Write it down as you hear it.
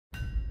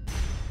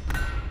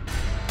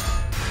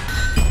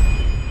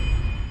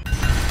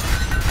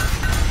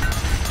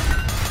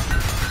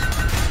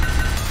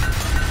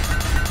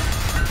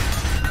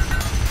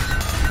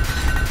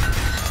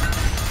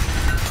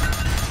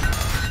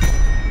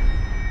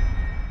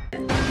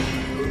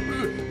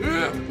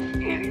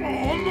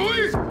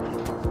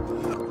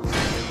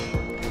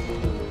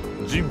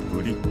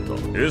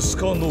エス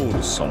カノー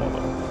ル様だ。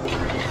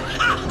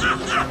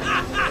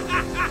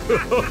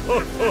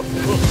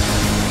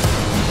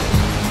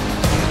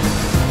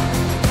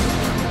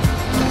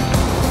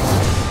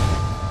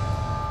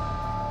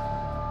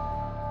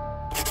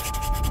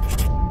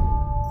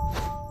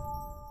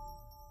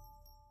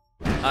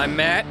I'm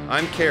Matt.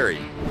 I'm Kerry.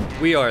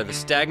 We are the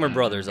Stagmer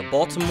brothers of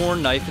Baltimore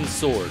Knife and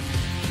Sword.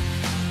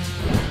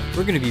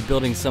 We're going to be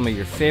building some of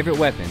your favorite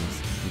weapons,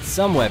 and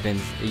some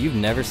weapons that you've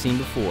never seen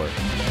before.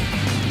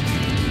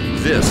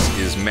 This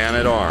is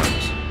Man-at-Arms,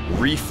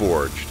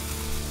 Reforged.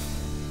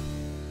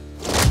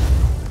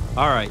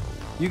 Alright,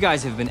 you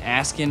guys have been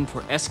asking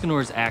for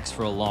Escanor's axe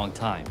for a long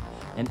time,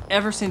 and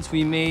ever since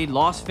we made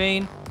Lost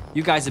Vein,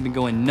 you guys have been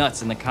going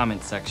nuts in the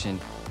comment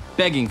section,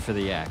 begging for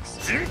the axe.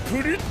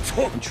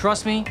 And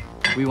trust me,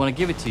 we want to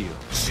give it to you.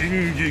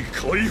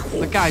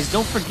 But guys,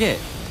 don't forget,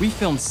 we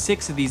filmed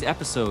 6 of these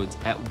episodes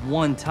at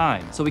one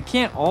time, so we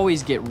can't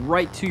always get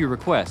right to your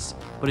requests,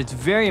 but it's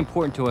very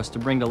important to us to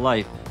bring to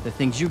life the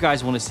things you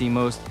guys want to see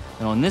most,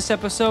 and on this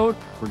episode,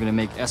 we're going to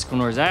make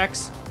Escanor's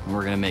axe, and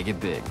we're going to make it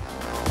big.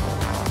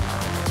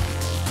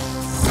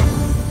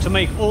 To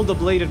make all the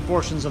bladed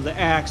portions of the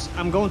axe,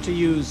 I'm going to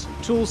use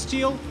tool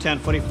steel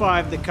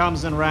 1045 that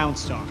comes in round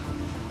stock.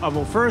 I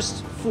will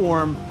first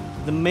form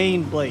the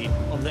main blade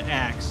of the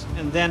axe,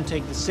 and then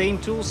take the same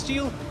tool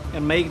steel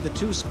and make the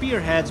 2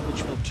 spearheads,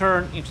 which will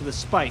turn into the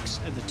spikes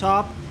at the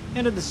top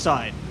and at the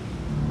side.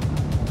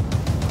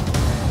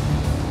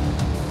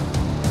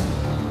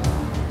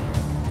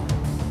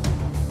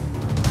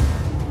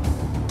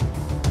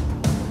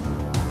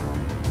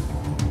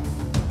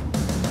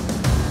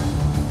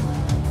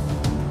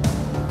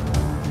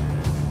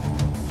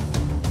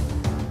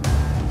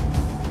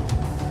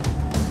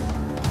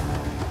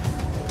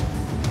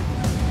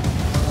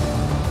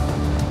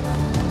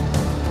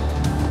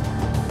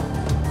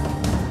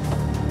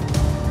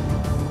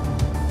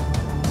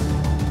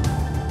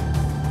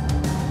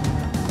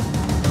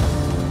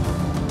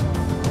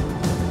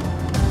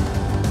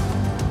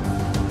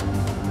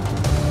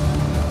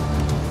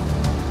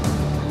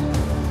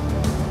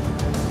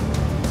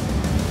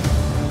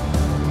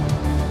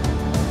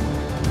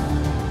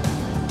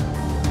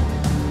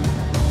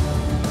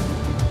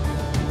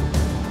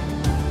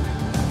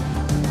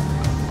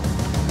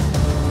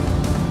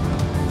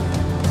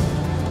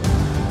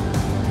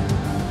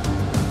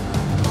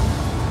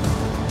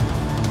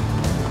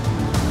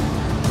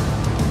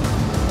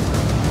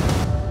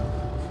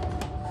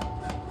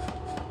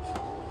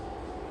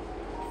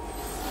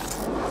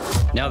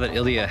 Now that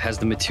Ilya has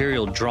the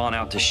material drawn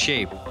out to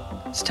shape,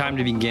 it's time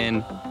to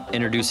begin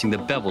introducing the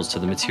bevels to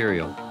the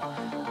material.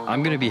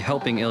 I'm going to be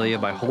helping Ilya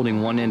by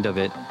holding one end of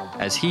it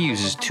as he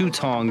uses 2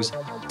 tongs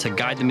to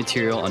guide the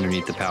material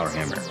underneath the power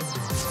hammer.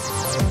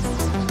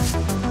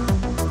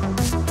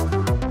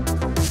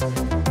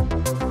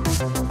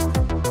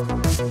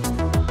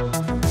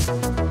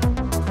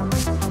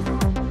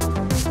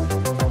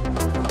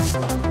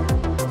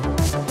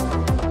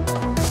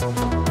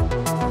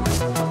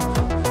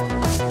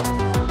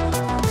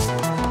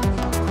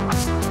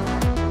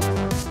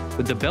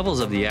 With the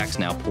bevels of the axe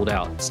now pulled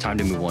out, it's time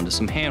to move on to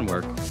some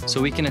handwork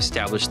so we can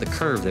establish the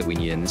curve that we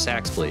need in this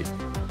axe blade.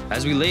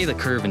 As we lay the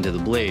curve into the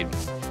blade,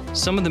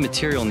 some of the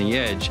material on the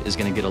edge is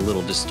going to get a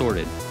little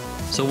distorted.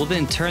 So we'll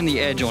then turn the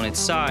edge on its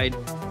side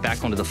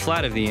back onto the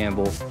flat of the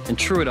anvil and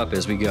true it up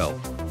as we go.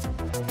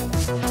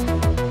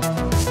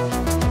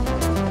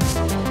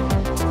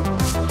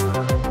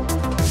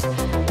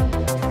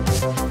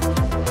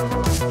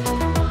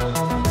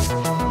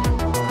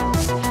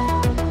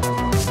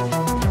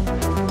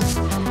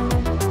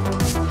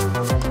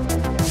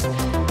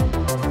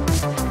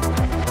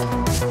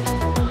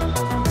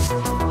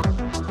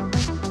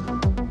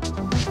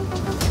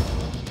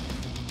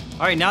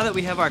 Alright, now that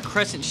we have our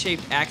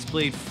crescent-shaped axe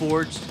blade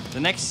forged, the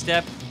next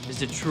step is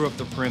to true up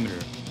the perimeter.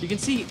 You can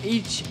see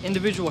each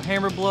individual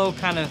hammer blow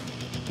kind of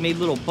made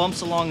little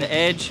bumps along the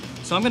edge,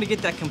 so I'm going to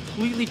get that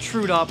completely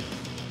trued up.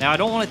 Now I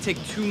don't want to take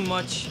too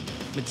much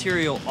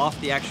material off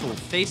the actual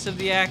face of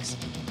the axe.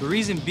 The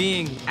reason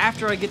being,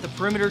 after I get the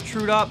perimeter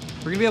trued up,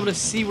 we're going to be able to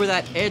see where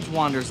that edge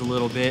wanders a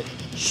little bit,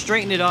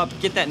 straighten it up,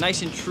 get that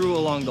nice and true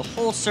along the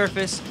whole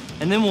surface,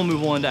 and then we'll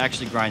move on to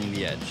actually grinding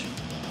the edge.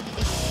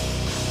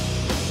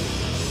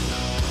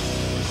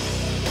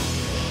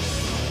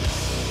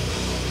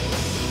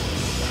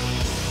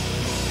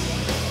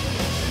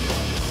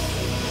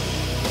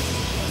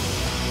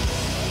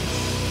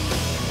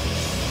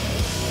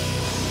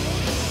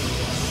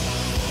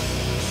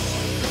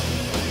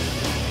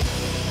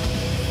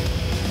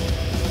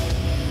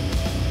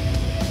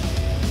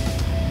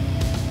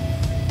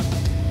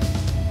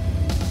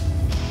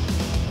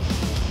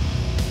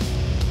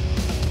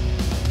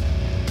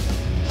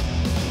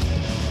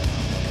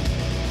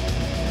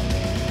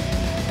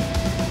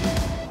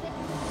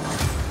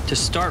 To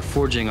start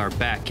forging our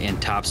back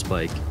and top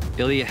spike,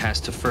 Ilya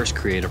has to first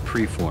create a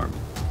preform.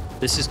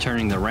 This is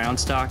turning the round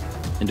stock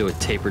into a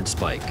tapered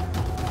spike.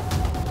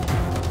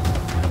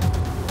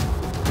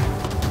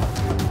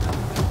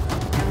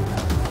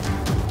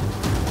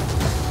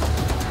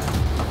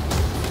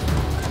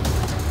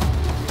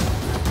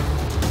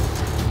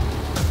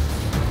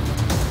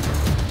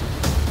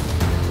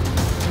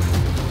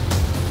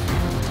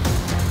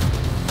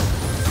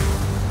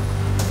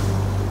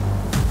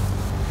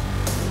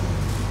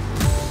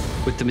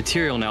 the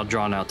material now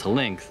drawn out to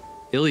length,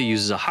 Ilya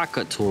uses a hot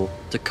cut tool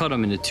to cut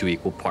them into 2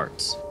 equal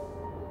parts.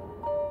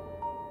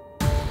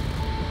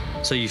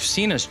 So you've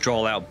seen us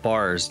draw out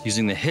bars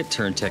using the hit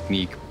turn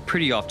technique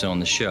pretty often on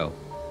the show,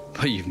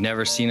 but you've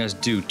never seen us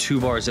do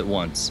 2 bars at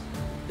once.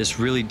 This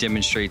really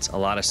demonstrates a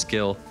lot of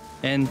skill,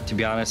 and to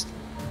be honest,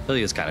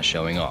 Ilya's kind of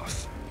showing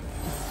off.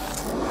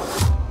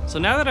 So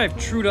now that I've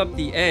trued up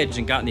the edge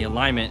and gotten the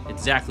alignment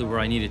exactly where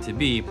I need it to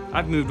be,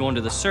 I've moved on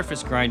to the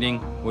surface grinding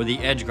or the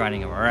edge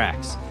grinding of our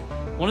axe.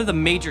 One of the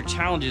major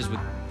challenges with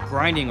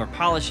grinding or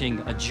polishing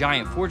a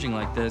giant forging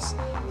like this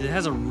is it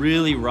has a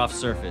really rough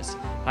surface.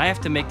 I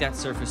have to make that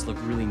surface look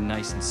really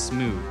nice and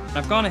smooth.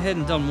 I've gone ahead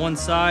and done one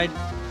side.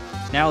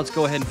 Now let's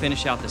go ahead and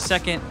finish out the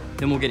second,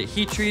 then we'll get it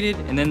heat treated,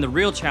 and then the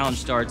real challenge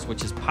starts,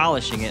 which is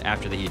polishing it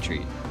after the heat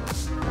treat.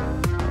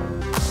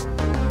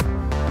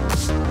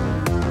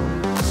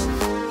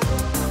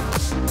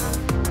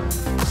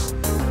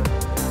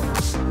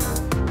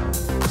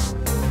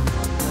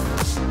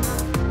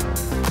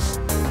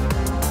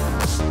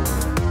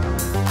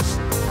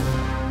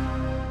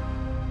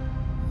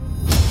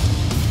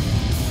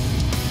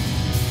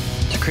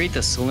 create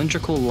the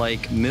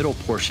cylindrical-like middle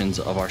portions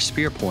of our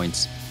spear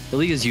points,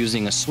 Ilya is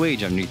using a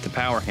swage underneath the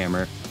power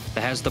hammer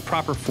that has the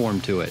proper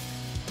form to it.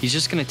 He's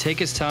just going to take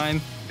his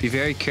time, be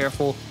very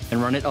careful,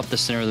 and run it up the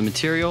center of the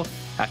material.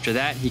 After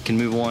that, he can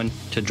move on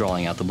to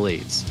drawing out the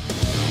blades.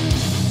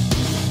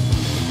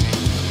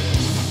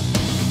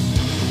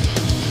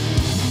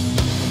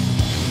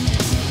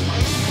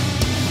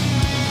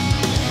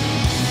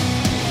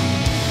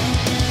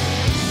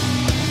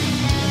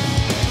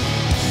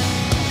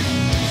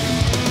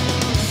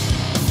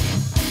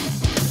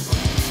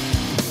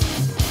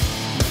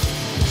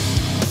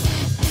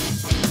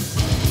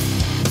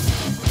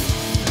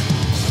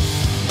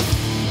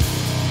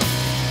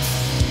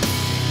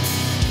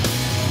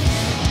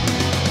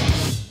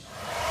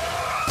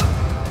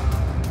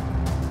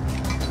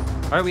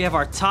 All right, we have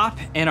our top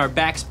and our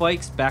back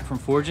spikes back from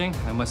forging.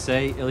 I must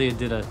say, Ilya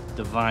did a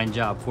divine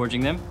job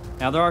forging them.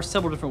 Now, there are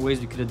several different ways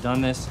we could have done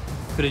this.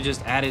 Could have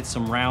just added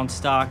some round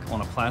stock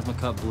on a plasma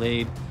cut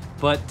blade.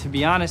 But to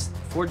be honest,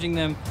 forging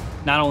them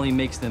not only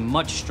makes them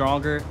much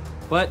stronger,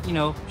 but, you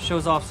know,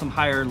 shows off some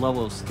higher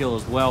level of skill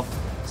as well.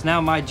 It's now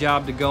my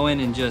job to go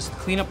in and just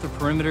clean up the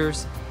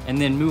perimeters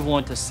and then move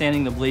on to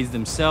sanding the blades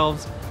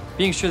themselves,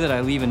 being sure that I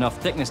leave enough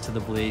thickness to the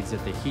blades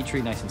that they heat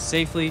treat nice and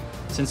safely.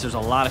 Since there's a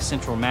lot of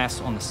central mass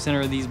on the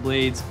center of these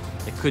blades,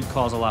 it could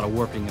cause a lot of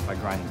warping if I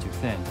grind them too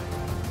thin.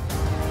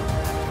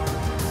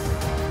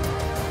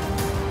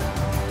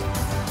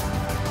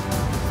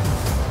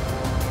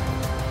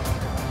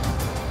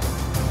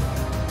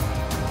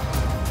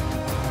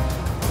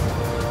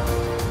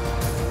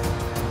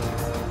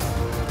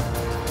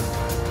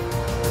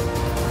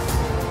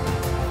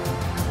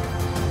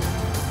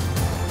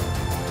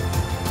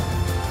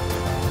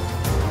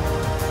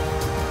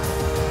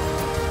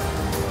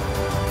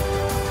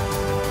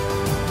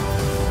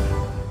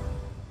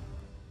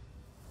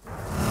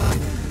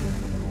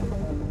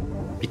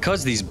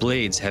 Because these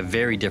blades have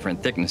very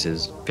different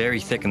thicknesses,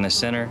 very thick in the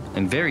center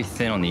and very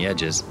thin on the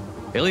edges,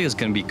 Ilya is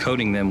going to be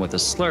coating them with a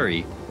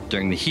slurry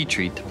during the heat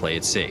treat to play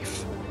it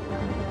safe.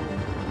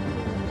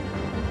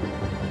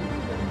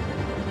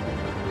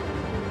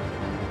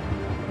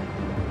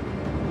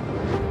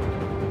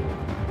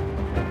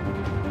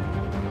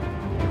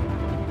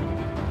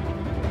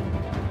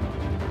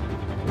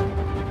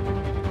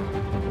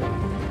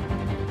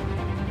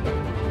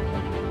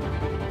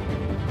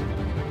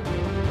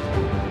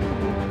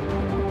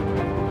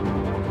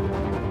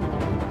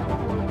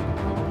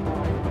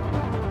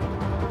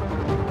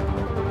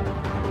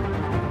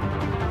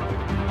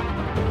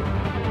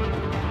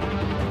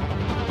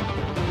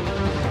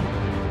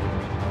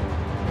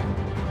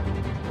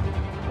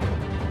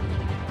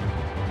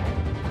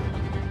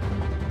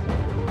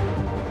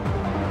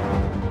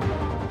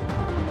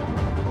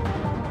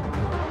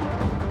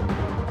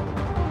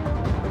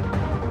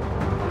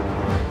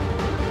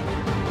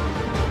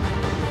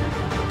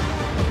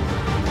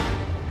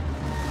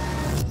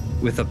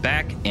 With the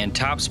back and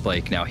top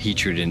spike now heat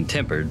treated and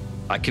tempered,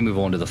 I can move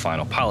on to the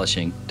final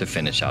polishing to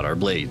finish out our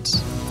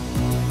blades.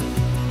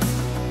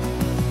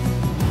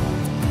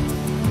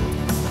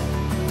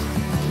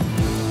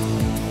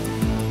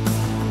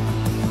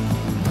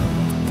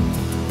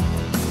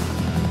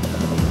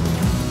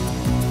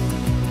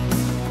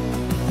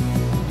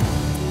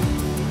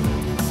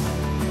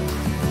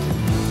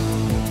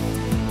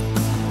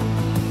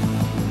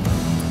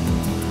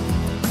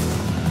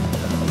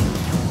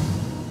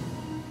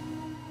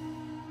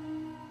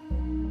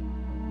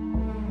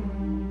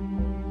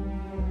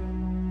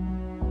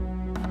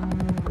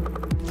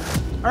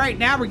 All right,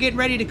 now we're getting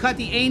ready to cut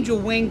the angel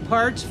wing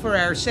parts for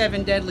our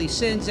 7 Deadly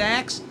Sins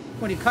axe.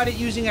 We're going to cut it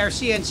using our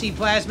CNC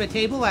plasma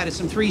table out of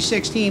some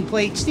 316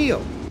 plate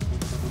steel.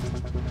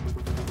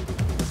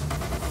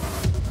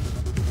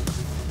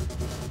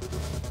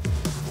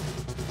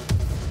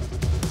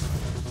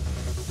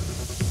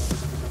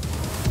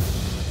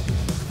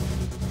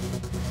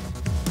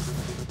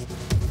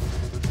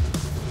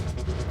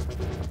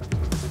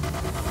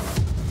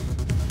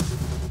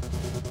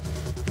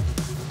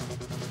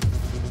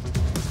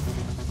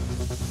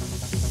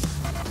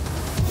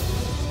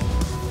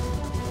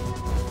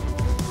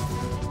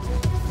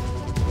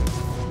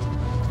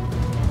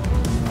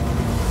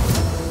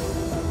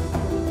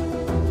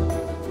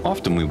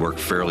 Often we work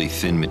fairly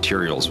thin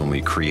materials when we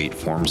create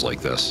forms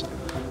like this.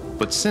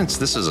 But since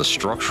this is a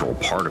structural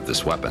part of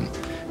this weapon,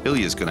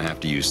 Ilya is going to have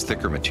to use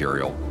thicker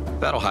material.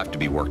 That'll have to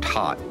be worked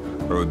hot,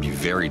 or it would be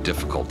very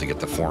difficult to get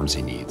the forms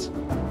he needs.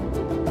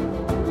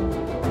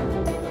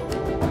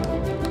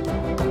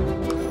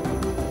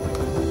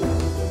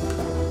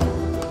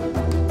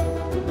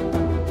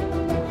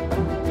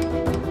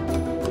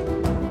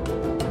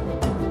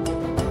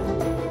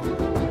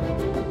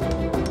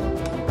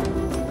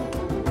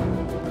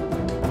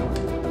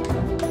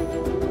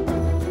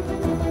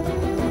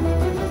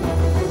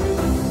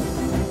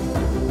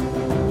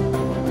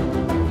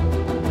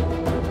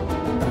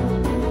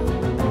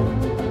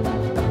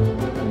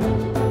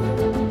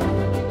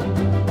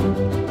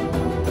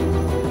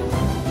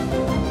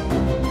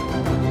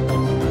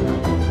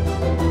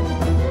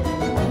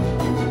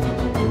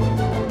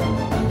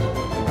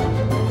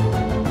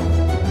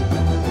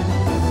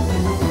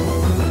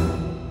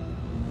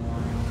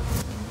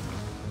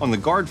 On the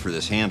guard for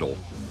this handle,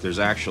 there's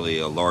actually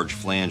a large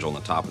flange on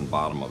the top and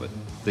bottom of it.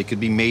 They could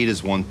be made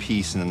as one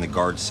piece and then the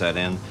guard set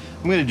in.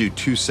 I'm going to do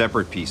two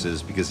separate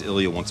pieces because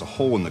Ilya wants a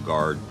hole in the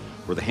guard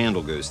where the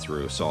handle goes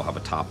through, so I'll have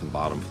a top and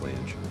bottom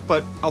flange.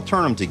 But I'll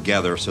turn them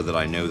together so that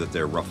I know that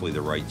they're roughly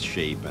the right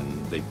shape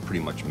and they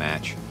pretty much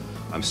match.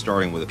 I'm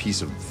starting with a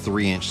piece of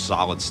 3-inch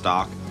solid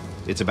stock.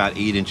 It's about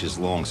 8 inches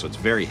long, so it's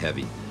very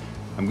heavy.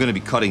 I'm going to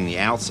be cutting the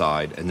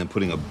outside and then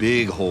putting a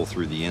big hole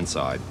through the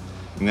inside.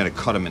 I'm going to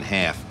cut them in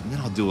half, and then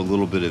I'll do a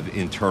little bit of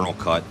internal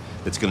cut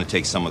that's going to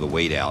take some of the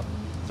weight out,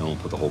 and we'll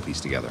put the whole piece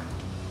together.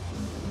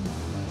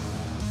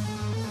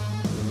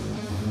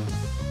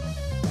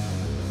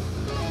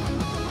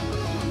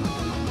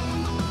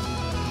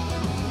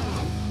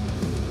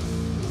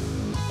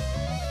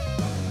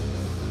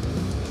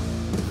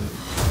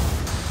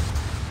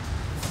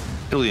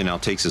 Ilya now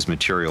takes his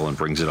material and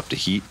brings it up to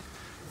heat,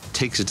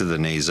 takes it to the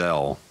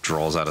nacelle,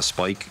 draws out a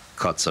spike,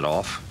 cuts it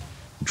off,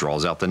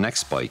 draws out the next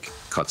spike,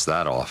 cuts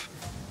that off.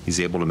 He's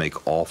able to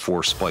make all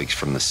 4 spikes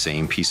from the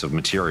same piece of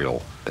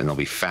material, and they'll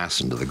be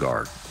fastened to the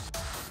guard.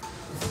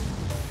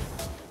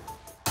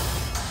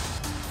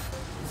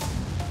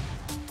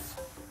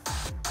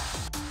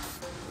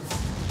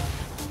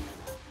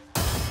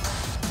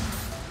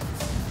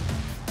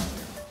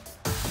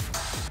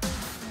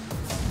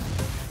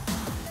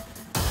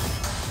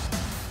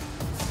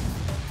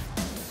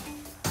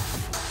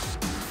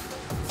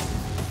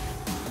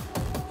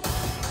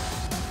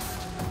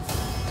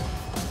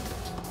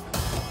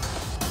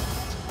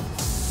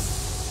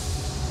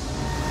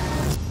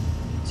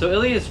 So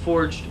Ilya has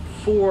forged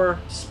 4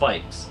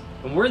 spikes,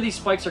 and where these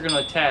spikes are going to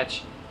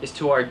attach is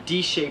to our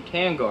D-shaped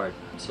handguard.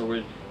 So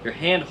where your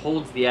hand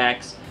holds the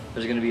axe,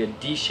 there's going to be a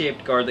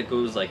D-shaped guard that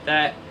goes like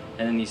that,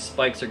 and then these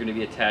spikes are going to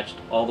be attached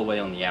all the way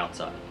on the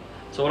outside.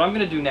 So what I'm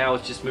going to do now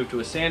is just move to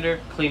a sander,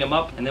 clean them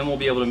up, and then we'll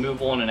be able to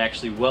move on and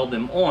actually weld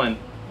them on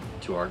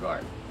to our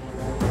guard.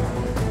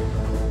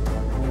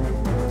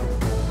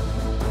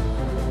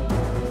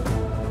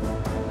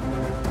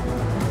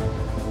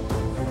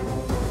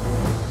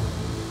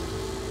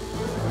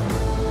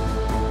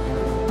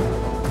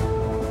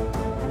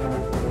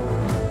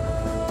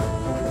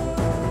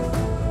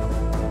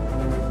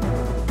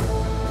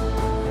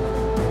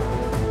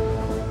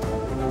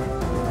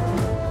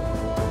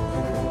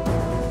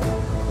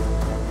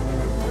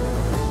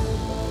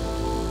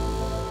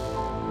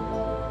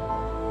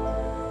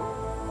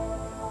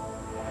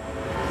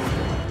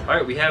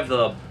 Alright, we have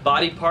the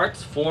body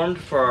parts formed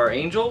for our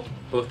angel,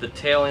 both the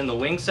tail and the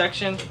wing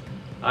section.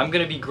 I'm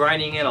going to be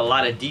grinding in a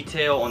lot of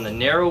detail on the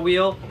narrow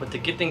wheel, but to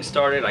get things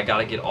started, I got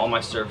to get all my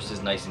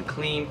surfaces nice and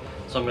clean.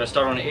 So I'm going to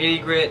start on an 80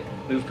 grit,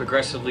 move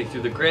progressively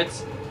through the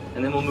grits,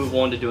 and then we'll move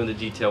on to doing the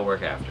detail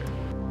work after.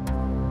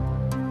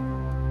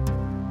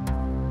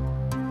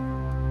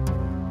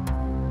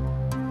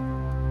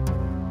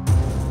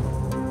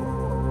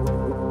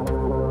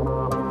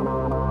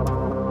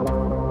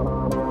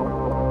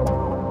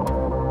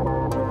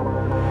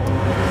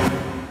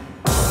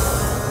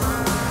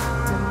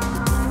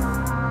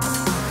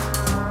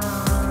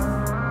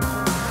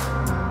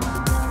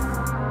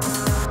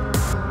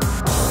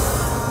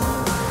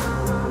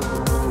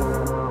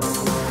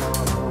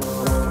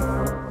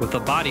 With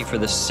the body for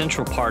the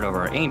central part of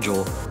our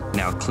angel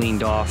now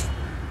cleaned off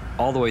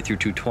all the way through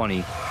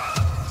 220,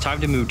 time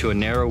to move to a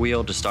narrow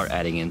wheel to start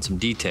adding in some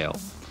detail.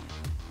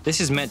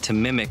 This is meant to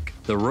mimic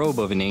the robe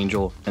of an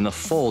angel and the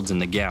folds in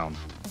the gown.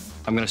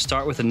 I'm going to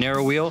start with a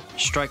narrow wheel,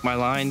 strike my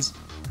lines,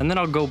 and then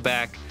I'll go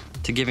back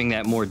to giving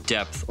that more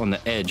depth on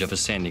the edge of a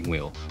sanding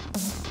wheel.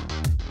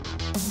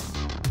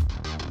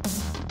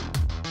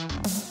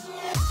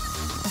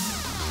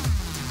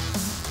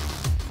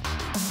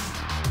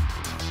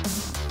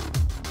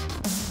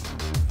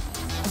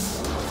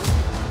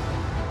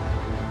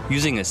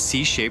 Using a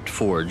C-shaped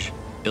forge,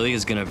 Ilya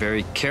is going to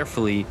very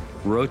carefully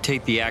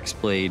rotate the axe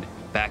blade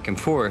back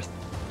and forth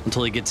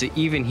until he gets an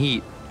even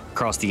heat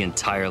across the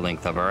entire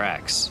length of our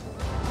axe.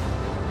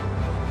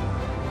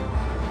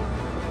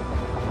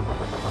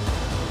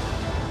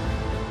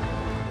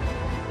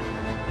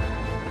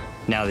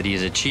 Now that he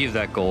has achieved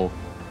that goal,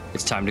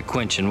 it's time to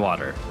quench in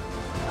water.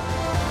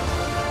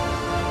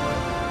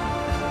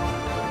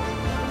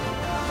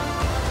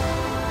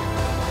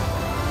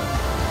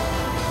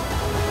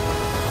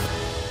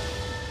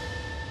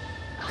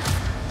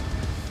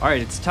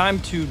 Alright, it's time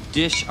to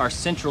dish our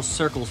central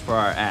circles for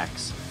our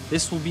axe.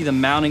 This will be the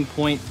mounting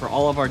point for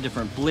all of our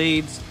different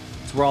blades.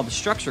 It's where all the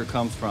structure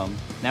comes from.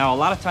 Now, a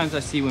lot of times I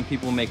see when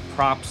people make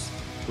props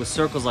with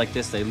circles like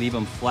this, they leave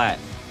them flat.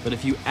 But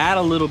if you add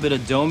a little bit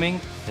of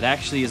doming, it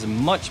actually is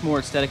much more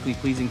aesthetically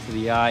pleasing to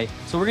the eye.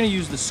 So we're going to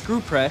use the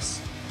screw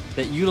press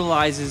that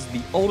utilizes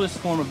the oldest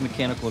form of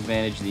mechanical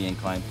advantage, the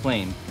inclined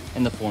plane,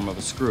 in the form of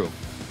a screw.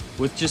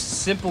 With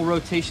just simple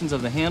rotations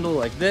of the handle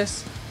like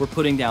this, we're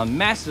putting down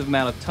massive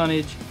amount of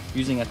tonnage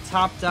using a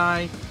top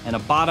die and a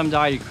bottom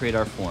die to create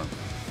our form.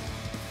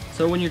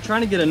 So when you're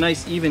trying to get a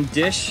nice even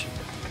dish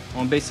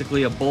on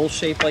basically a bowl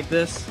shape like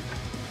this,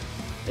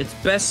 it's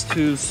best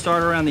to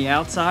start around the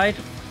outside,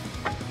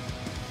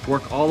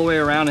 work all the way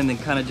around, and then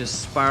kind of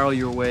just spiral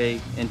your way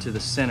into the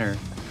center,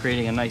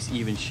 creating a nice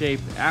even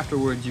shape.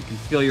 Afterwards, you can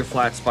feel your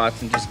flat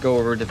spots and just go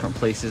over different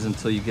places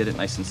until you get it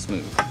nice and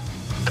smooth.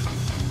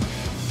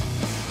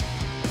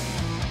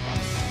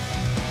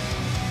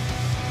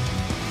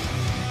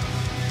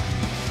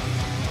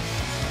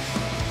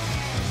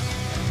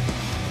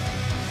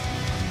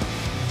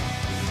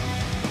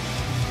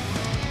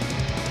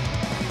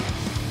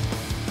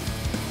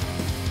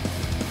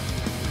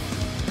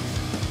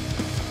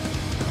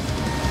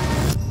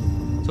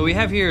 So what we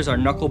have here is our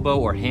knuckle bow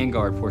or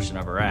handguard portion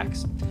of our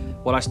axe.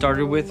 What I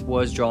started with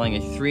was drawing a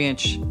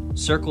 3-inch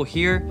circle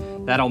here.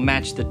 That'll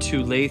match the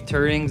 2 lathe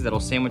turnings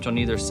that'll sandwich on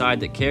either side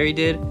that Kerry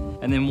did,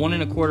 and then 1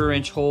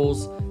 1/4-inch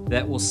holes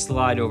that will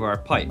slide over our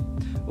pipe.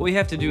 What we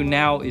have to do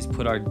now is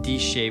put our D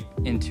shape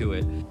into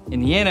it. In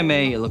the anime,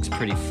 it looks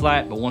pretty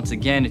flat, but once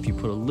again, if you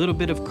put a little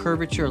bit of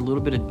curvature, a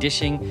little bit of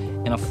dishing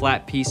in a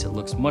flat piece, it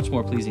looks much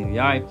more pleasing to the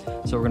eye.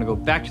 So we're gonna go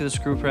back to the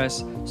screw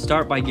press,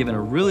 start by giving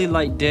a really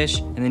light dish,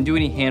 and then do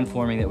any hand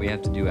forming that we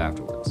have to do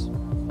afterwards.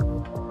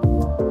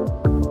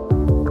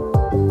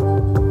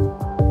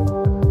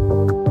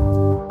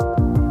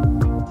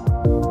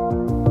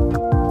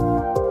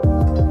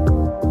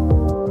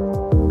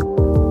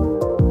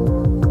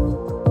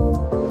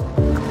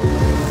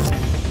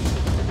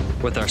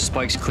 With our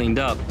spikes cleaned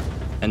up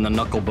and the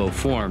knuckle bow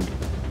formed,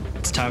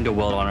 it's time to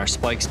weld on our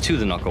spikes to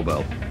the knuckle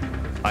bow.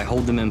 I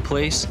hold them in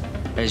place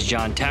as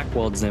John tack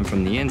welds them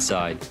from the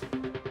inside.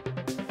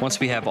 Once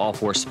we have all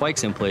 4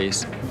 spikes in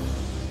place,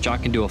 John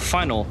can do a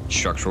final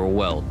structural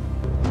weld.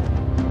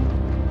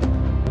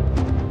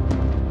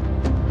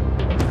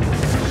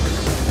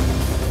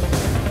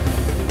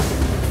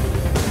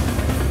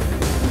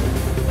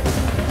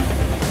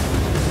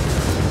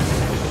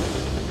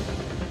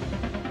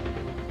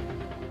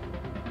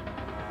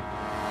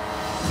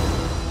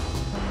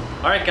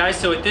 Alright guys,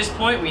 so at this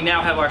point we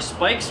now have our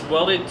spikes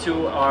welded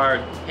to our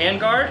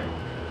handguard.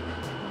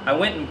 I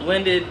went and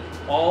blended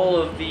all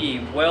of the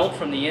weld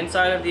from the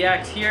inside of the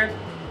axe here.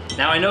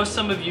 Now I know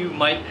some of you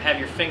might have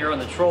your finger on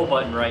the troll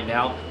button right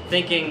now,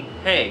 thinking,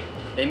 hey,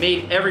 they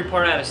made every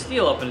part out of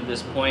steel up until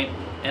this point,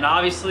 and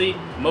obviously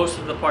most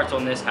of the parts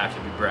on this have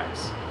to be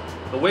brass.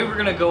 The way we're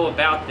gonna go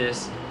about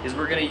this is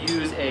we're gonna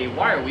use a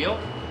wire wheel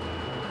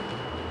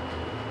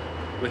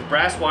with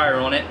brass wire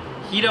on it,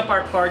 heat up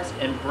our parts,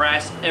 and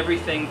brass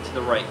everything to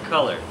the right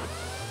color.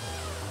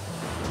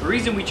 The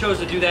reason we chose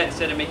to do that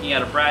instead of making it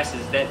out of brass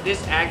is that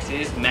this axe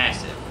is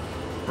massive.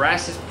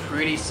 Brass is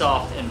pretty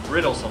soft and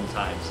brittle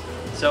sometimes,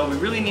 so we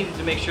really needed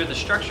to make sure the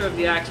structure of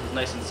the axe was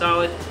nice and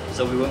solid,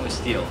 so we went with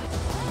steel.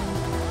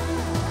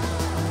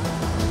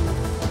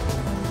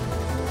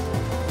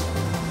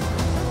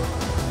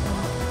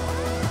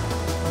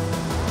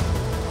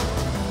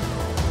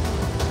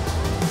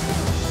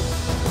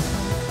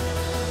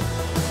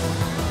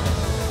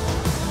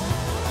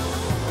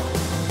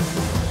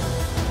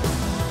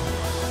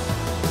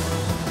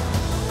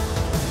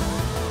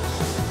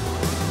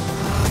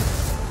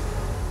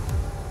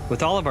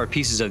 With all of our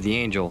pieces of the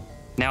angel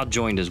now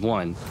joined as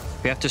one,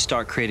 we have to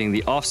start creating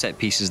the offset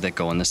pieces that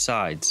go on the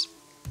sides.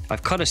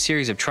 I've cut a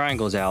series of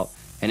triangles out,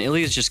 and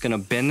Ilya is just going to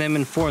bend them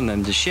and form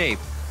them to shape,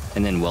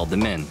 and then weld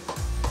them in.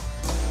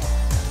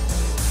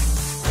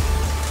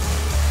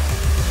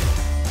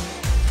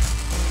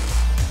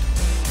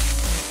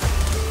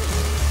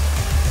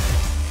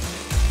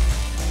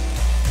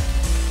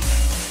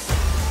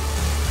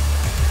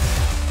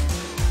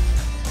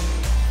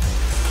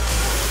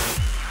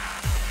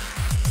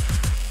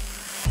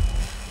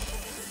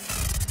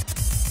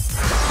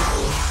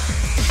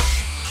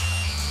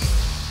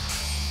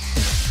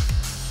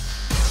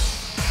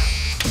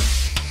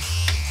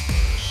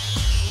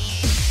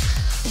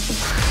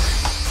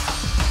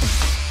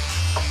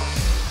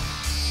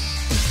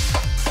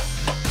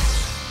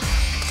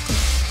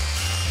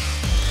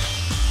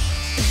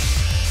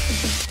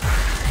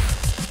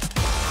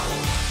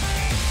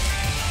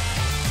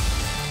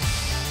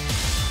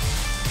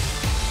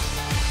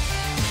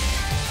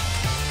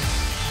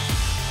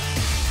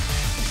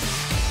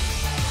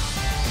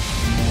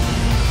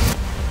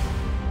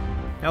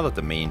 Now that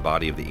the main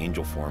body of the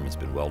angel form has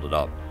been welded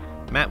up,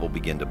 Matt will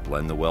begin to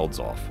blend the welds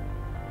off.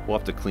 We'll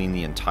have to clean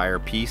the entire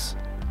piece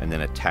and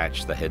then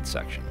attach the head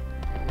section.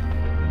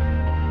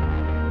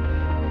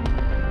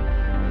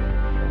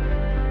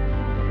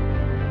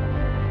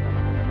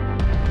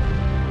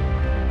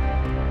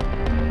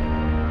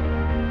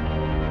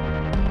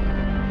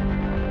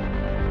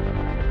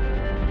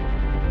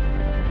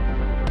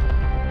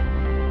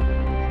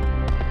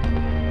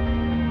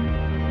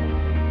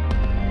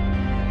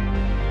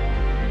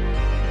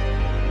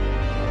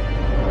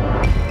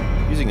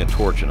 Using a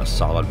torch and a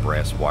solid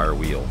brass wire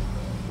wheel,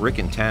 Rick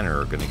and Tanner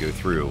are going to go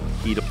through,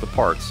 heat up the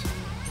parts,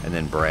 and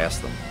then brass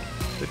them.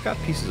 They've got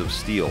pieces of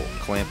steel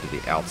clamped to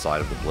the outside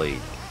of the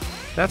blade.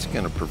 That's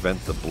going to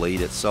prevent the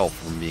blade itself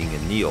from being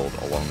annealed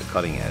along the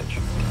cutting edge.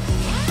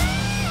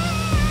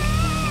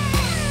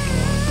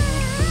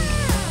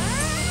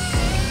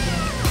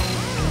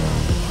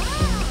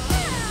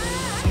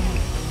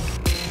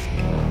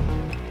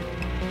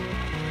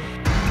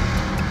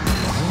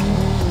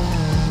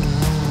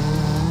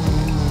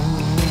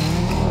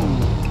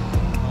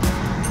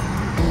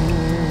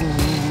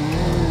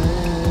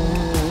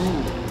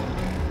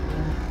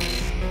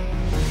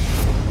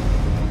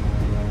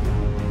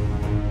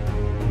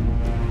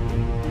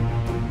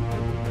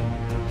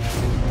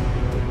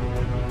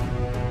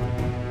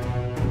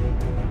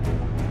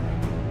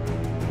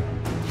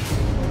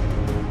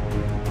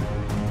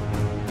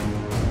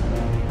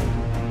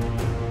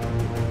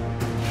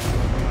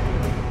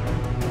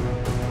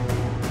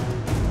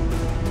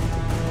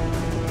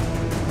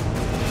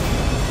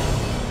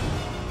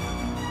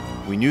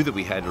 We knew that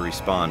we had to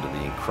respond to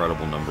the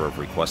incredible number of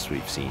requests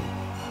we've seen.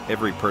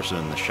 Every person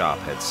in the shop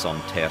had some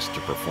task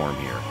to perform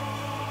here.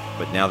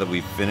 But now that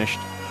we've finished,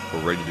 we're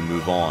ready to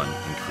move on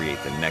and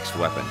create the next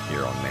weapon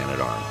here on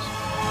Man-at-Arms.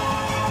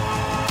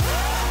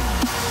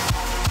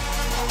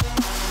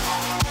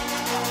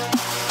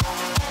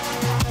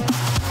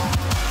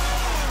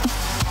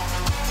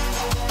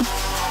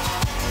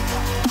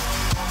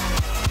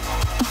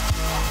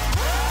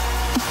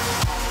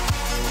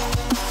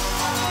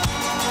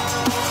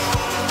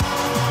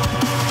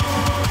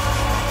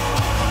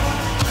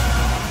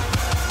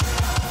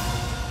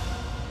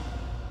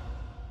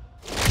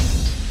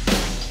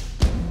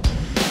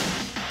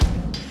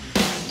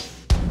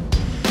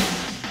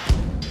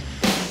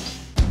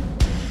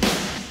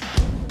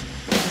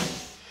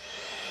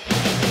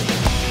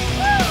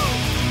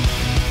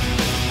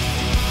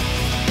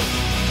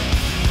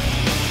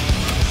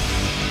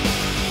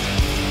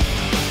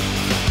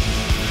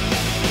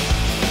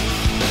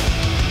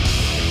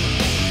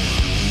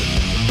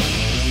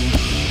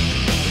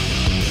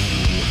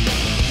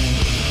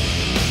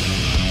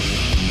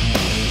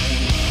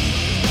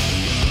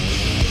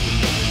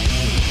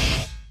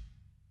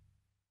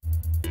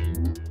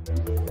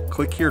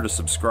 Click here to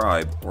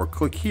subscribe, or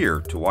click here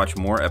to watch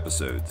more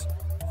episodes.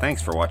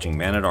 Thanks for watching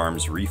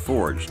Man-at-Arms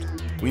Reforged.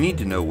 We need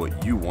to know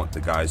what you want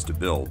the guys to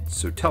build,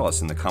 so tell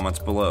us in the comments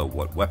below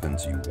what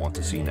weapons you want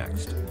to see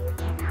next.